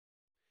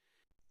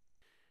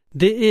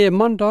Det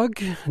mandag,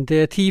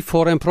 det tid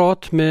for en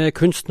prat med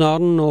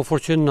kunstnaren og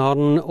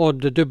forkynnaren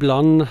Odd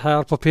Dubland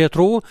her på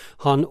Petro.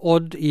 Han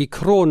Odd i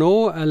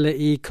krona, eller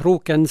i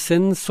kroken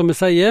sin, som vi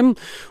sier.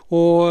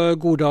 Og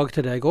god dag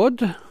til deg,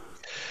 Odd.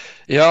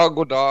 Ja,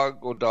 god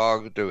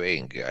dag du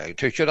Inge. Jeg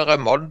tykker det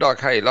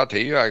mandag hele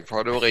tiden,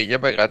 for du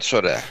ringer meg rett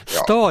så det.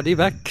 Ja. Stadig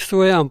vekk,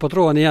 så han på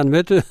tråden igjen,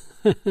 vet du.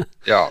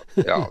 Ja.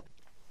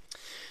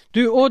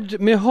 Du Odd,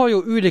 vi har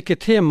jo ulike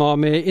temaer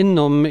vi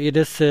innom i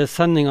disse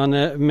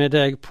sendingene med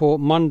deg på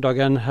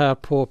mandagen her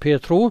på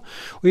Petro.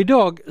 Og i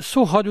dag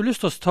så har du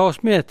lyst til å ta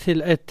oss med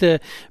til et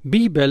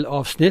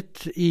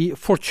bibelavsnitt i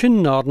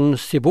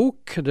Forkynnarens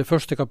bok, det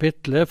første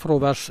kapittelet fra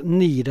vers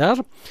 9 der.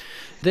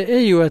 Det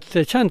jo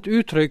et kjent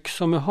uttrykk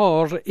som vi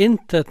har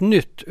intet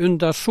nytt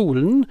under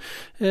solen.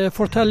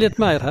 Fortell litt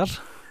mer her.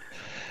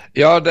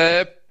 Ja,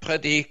 det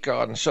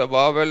predikeren, så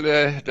var vel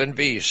den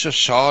vise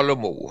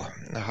Salomo.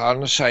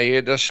 Han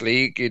sier det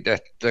slik i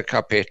dette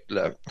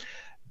kapitlet: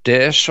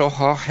 det som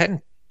har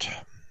hendt,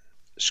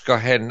 skal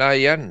hende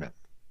igjen.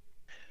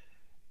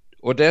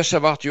 Og det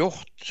som ble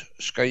gjort,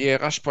 skal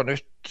gjøres på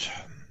nytt.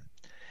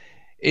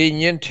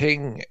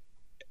 Ingenting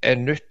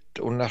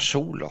nytt under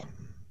sola.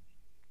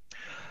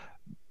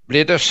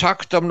 Blir det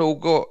sagt om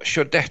noe,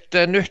 så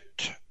dette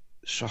nytt,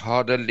 så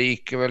har det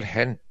likevel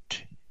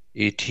hendt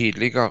i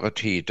tidligere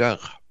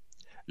tider.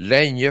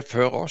 Lenge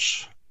før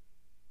oss.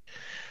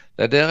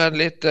 Det der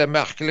litt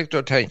merkelig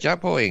å tenke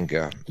på,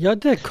 Inge. Ja,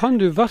 det kan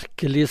du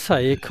virkelig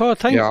si. Hva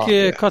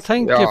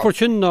tenker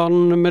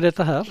forkynneren med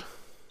dette her?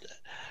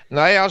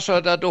 Nei,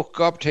 altså, det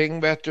dukker opp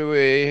ting, vet du,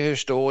 i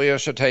historien,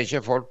 så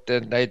tenker folk,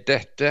 nei,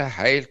 dette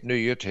helt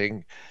nye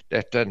ting,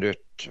 dette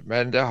nytt.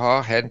 Men det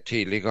har hendt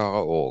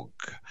tidligere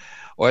også.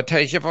 Og jeg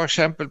tenker for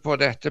eksempel på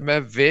dette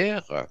med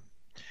været.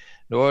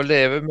 Nå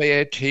lever vi i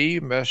en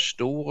tid med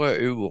store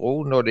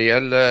uro når det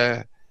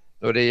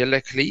gjelder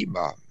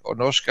klima, og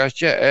nå skal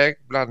ikke jeg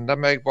blande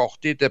meg bort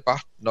i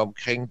debatten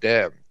omkring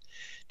det.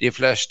 De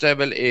fleste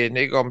vel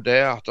enige om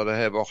det, at det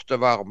har vært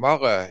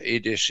varmere i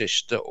de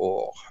siste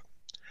år.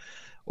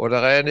 Og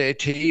det en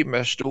tid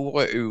med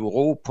store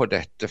uro på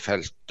dette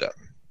feltet.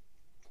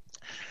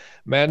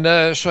 Men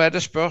så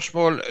det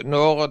spørsmål,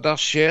 når det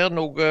skjer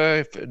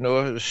noe,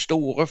 når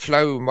store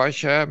flaumer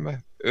kommer,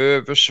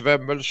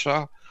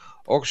 oversvømmelser,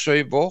 også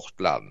i vårt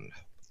land,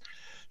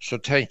 så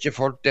tenker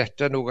folk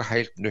dette noe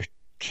helt nytt.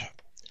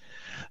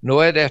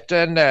 Nå dette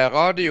en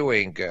nærradio,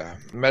 Inge,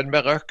 men vi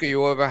røkker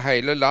jo over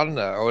hele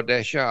landet, og det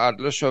ikke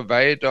alle som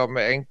vet om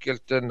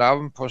enkelte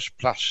navn på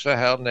plasser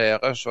her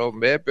nede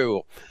som vi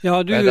bor.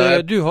 Ja,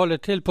 du holder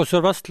til på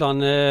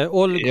Sør-Vestlandet,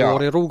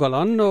 Ålgård i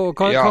Rogaland, og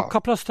hva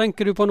plass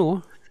tenker du på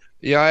nå?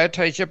 Ja, jeg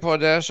tenker på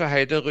det som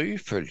heter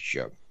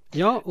Ryfylke.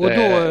 Ja, og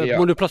da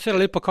må du plassere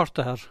litt på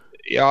kartet her.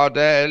 Ja,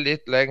 det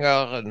litt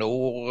lenger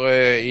nord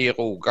i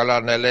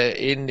Rogaland, eller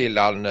inn i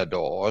landet da,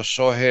 og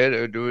så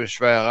har du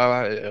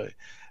svære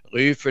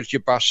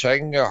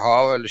Ryfylkebassenget,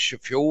 har vel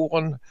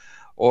fjorden,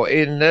 og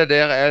inne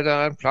der det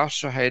en plass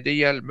som heter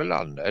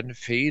Hjelmeland, en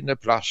fin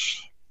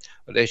plass.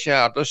 Og det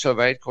ikke alle som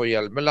vet hvor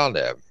Hjelmeland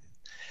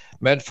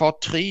Men for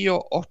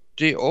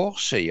 83 år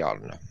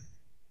siden,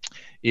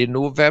 i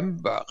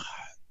november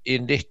i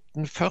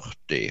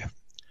 1940,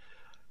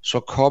 så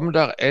kom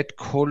der et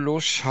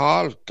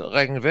kolossalt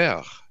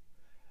regnvær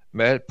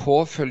med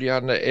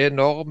påfølgende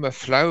enorme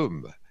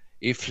flaum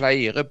i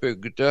flere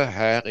bygder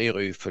her i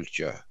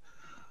Ryfylke.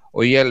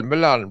 Og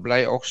Hjelmeland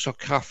ble også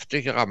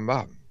kraftig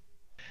rammet.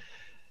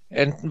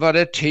 Enten var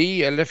det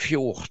 10 eller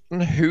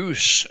 14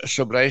 hus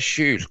som ble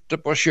skylte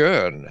på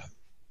sjøen.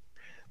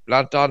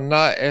 Blant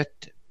annet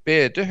et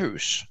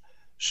bedehus,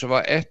 som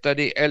var et av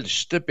de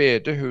eldste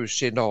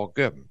bedehus i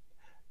Norge.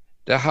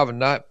 Det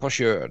havnet på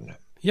sjøen.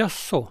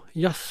 Jaså.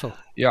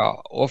 Ja,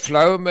 og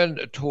flaumen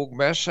tok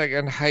med seg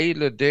en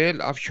hel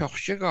del av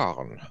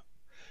kirkegården,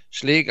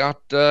 slik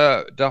at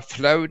det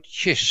flaut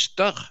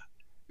kister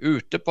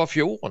ute på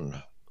fjorden.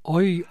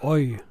 Oi.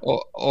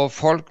 Og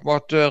folk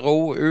måtte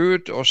ro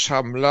ut og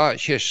samle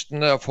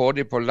kistene og få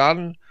dem på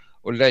land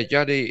og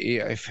legge dem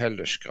i en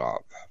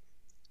fellesgrav.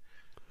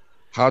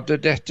 Hadde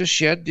dette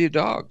skjedd i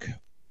dag,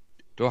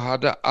 da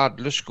hadde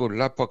alle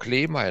skuldet på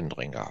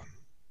klimaendringer.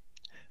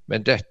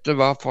 Men dette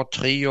var for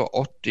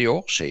 83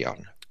 år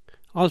siden.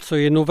 Altså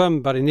i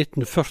november i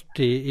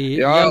 1940 i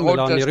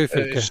Hjelmeland i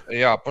Ryfylke?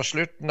 Ja, på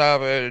slutten av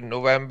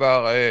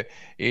november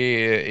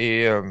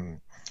i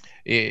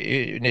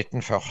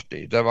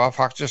 1940. Det var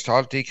faktisk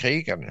talt i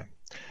krigen.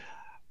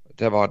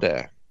 Det var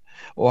det.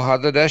 Og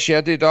hadde det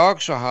skjedd i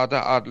dag, så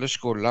hadde alle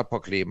skuldet på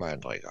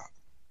klimaendringer.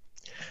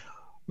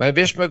 Men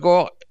hvis vi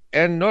går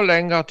enda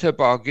lenger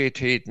tilbake i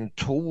tiden,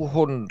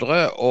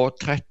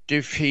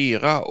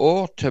 234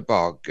 år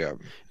tilbake.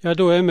 Ja,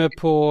 da vi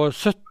på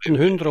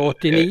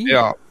 1789.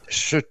 Ja,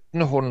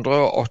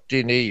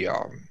 1789,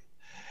 ja.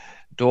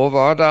 Da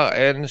var det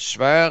en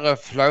svær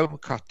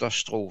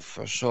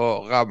flaumkatastrofe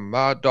som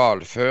rammet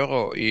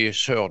dalføra i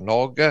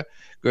Sør-Norge,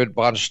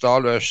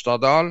 Gudbrandsdal og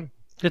Østerdal.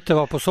 Dette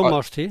var på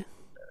sommerstid?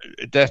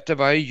 Dette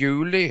var i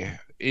juli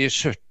i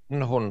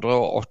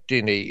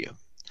 1789.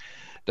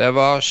 Det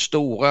var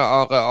store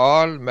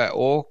areal med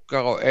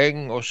åker og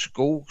eng og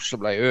skog som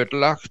ble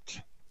ødelagt,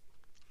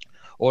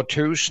 og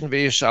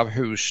tusenvis av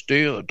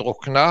husdyr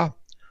drukna,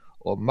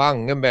 og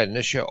mange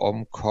mennesker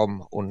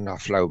omkom under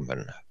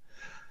flaumen.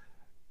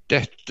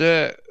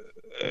 Dette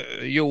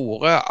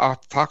gjorde at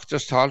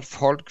faktisk talt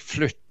folk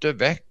flyttet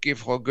vekk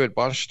fra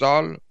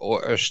Gudbrandsdal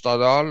og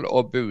Østerdal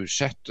og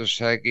bosatte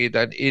seg i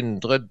den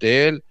indre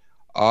del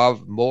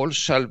av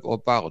Målselv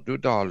og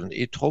Bardudalen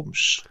i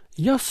Troms.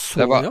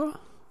 Jaså, ja.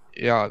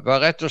 Ja, det var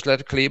rett og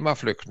slett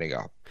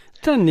klimaflyktninger.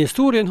 Den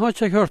historien har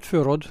ikke jeg hørt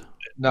før, Odd.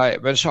 Nei,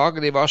 men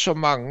saken, de var så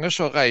mange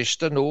som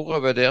reiste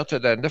nordover der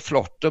til denne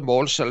flotte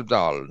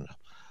Målselvdalen,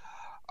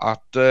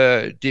 at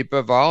de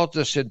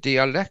bevarte sin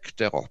dialekt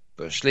der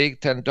oppe. Slik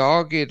til en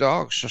dag i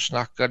dag så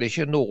snakker de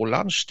ikke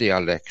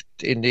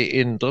nordlandsdialekt inne i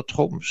indre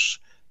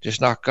Troms. De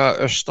snakker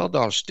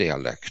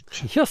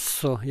østerdalsdialekt.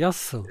 Jaså,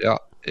 jaså.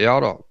 Ja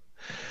da.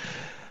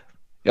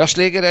 Ja,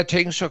 slik det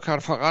ting som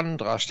kan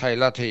forandres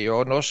hele tiden,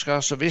 og nå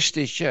skal så visst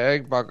ikke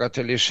jeg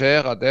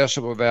bagatellisere det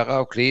som må være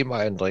av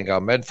klimaendringer,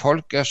 men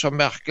folk så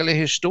merkelig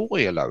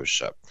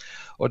historieløse.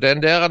 Og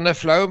den der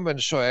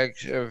flaumen som jeg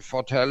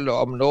forteller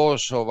om nå,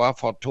 som var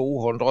for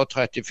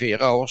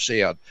 234 år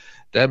siden,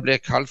 den blir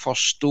kalt for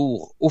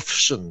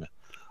Storofsen,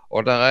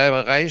 og det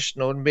reist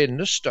noen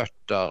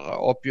minnestøtter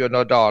opp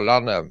gjennom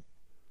dalene.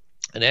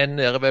 En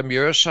nede ved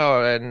Mjøsa,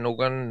 og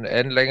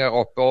en lenger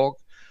oppe også,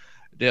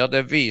 der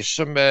det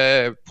viser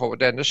med på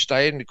denne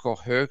steinen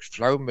hvor høyt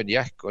flaumen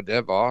gikk, og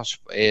det var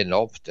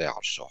enormt det,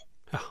 altså.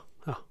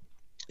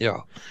 Ja.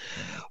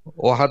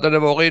 Og hadde det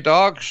vært i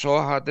dag,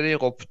 så hadde de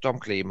ropt om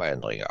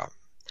klimaendringer.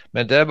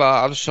 Men det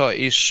var altså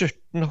i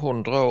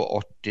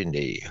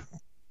 1789.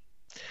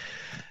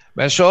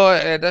 Men så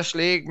det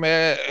slik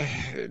med,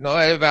 nå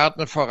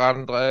verden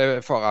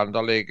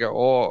foranderlige,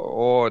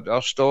 og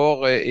der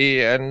står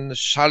i en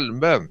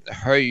salme,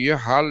 høye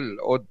hall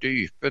og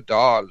dype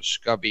dal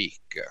skal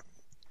vike.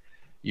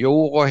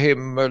 Jord og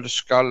himmel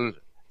skal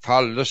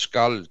falle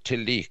skal til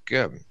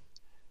like.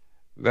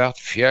 Hvert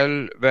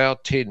fjell, hver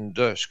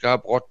tinde skal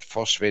brått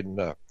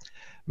forsvinne,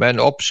 men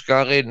opp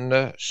skal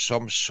rinne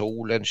som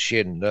solen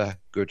skinne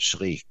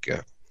Guds rike.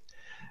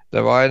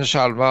 Det var en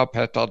salme av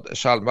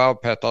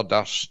Petter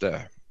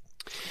Darste.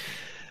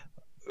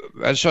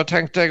 Men så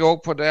tenkte jeg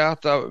også på det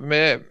at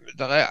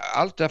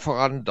alt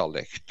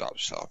foranderligt,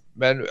 altså.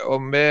 Men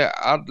om vi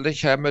alle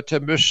kommer til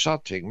å miste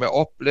ting, vi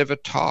opplever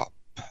tap.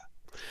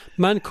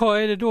 Men hva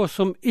det da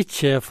som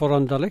ikke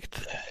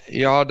foranderligt?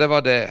 Ja, det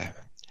var det.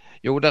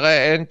 Jo, det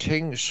en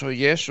ting som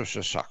Jesus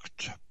har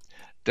sagt.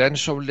 Den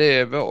som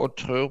lever og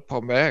tror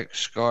på meg,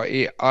 skal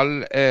i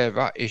all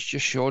æve ikke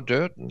se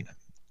døden.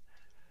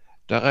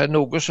 Det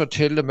noe som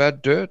til og med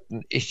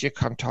døden ikke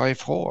kan ta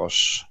ifra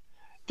oss.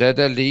 Det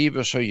det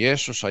livet som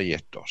Jesus har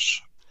gitt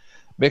oss.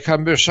 Vi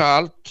kan miste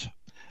alt.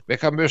 Vi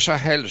kan miste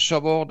helsa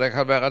vår. Det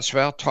kan være et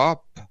svært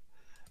tap.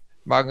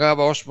 Mange av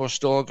oss må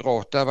stå og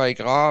gråte ved en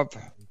grav.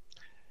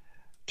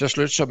 Til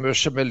slutt så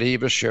mister vi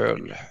livet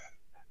selv.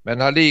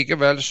 Men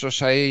allikevel så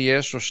sier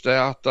Jesus det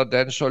at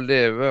den som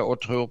lever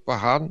og tror på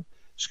han,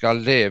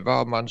 skal leve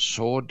om han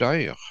så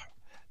dør.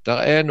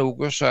 Det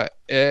noe som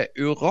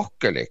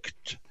urokkelig,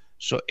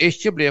 som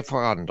ikke blir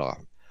forandret.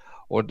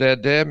 Og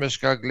det det vi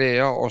skal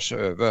glede oss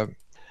over,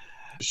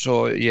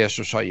 som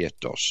Jesus har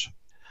gitt oss.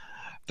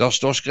 Det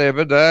står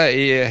skrevet det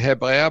i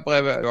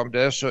Hebreabrevet om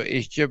det som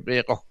ikke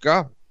blir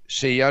rokket,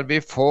 sier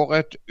vi får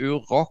et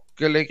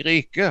urokkelig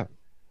rike.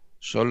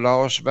 Så la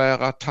oss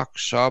være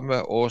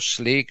takksomme og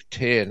slik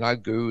tjene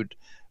Gud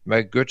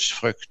med Guds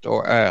frykt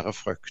og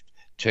ærefrykt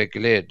til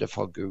glede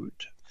for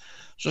Gud.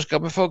 Så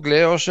skal vi få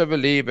glede oss over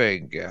livet,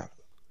 Inge.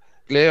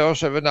 Glede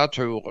oss over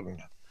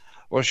naturen.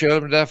 Og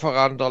selv om det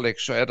foranderlig,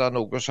 så det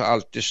noe som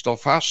alltid står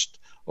fast,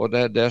 og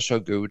det det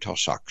som Gud har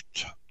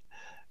sagt.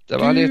 Det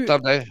var litt av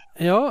det.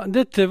 Ja,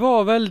 dette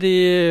var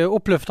veldig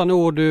oppløftende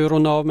ord du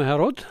runder av med her,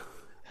 Odd.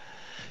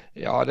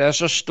 Ja, det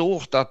så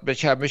stort at vi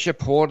kommer ikke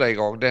på det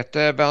engang.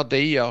 Dette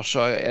verdier,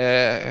 så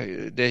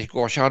det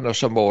går ikke an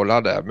å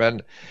måle det.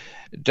 Men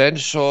den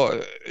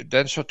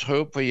som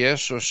tror på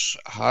Jesus,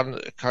 han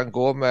kan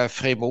gå med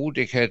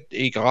frimodighet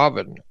i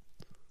graven.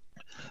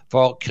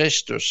 For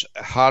Kristus,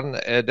 han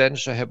den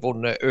som har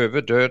vunnet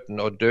over døden,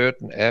 og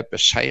døden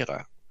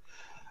beseiret.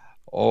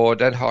 Og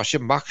den har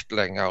ikke makt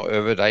lenger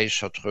over de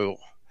som tror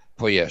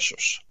på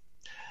Jesus.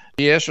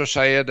 Jesus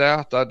sier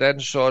det at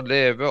den som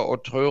lever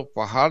og tror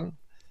på han,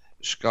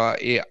 skal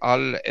i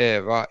all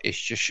æve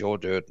ikke se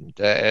døden.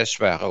 Det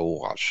svære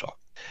ord, altså.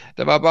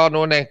 Det var bare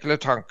noen enkle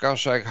tanker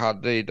som jeg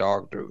hadde i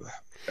dag, du.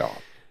 Ja.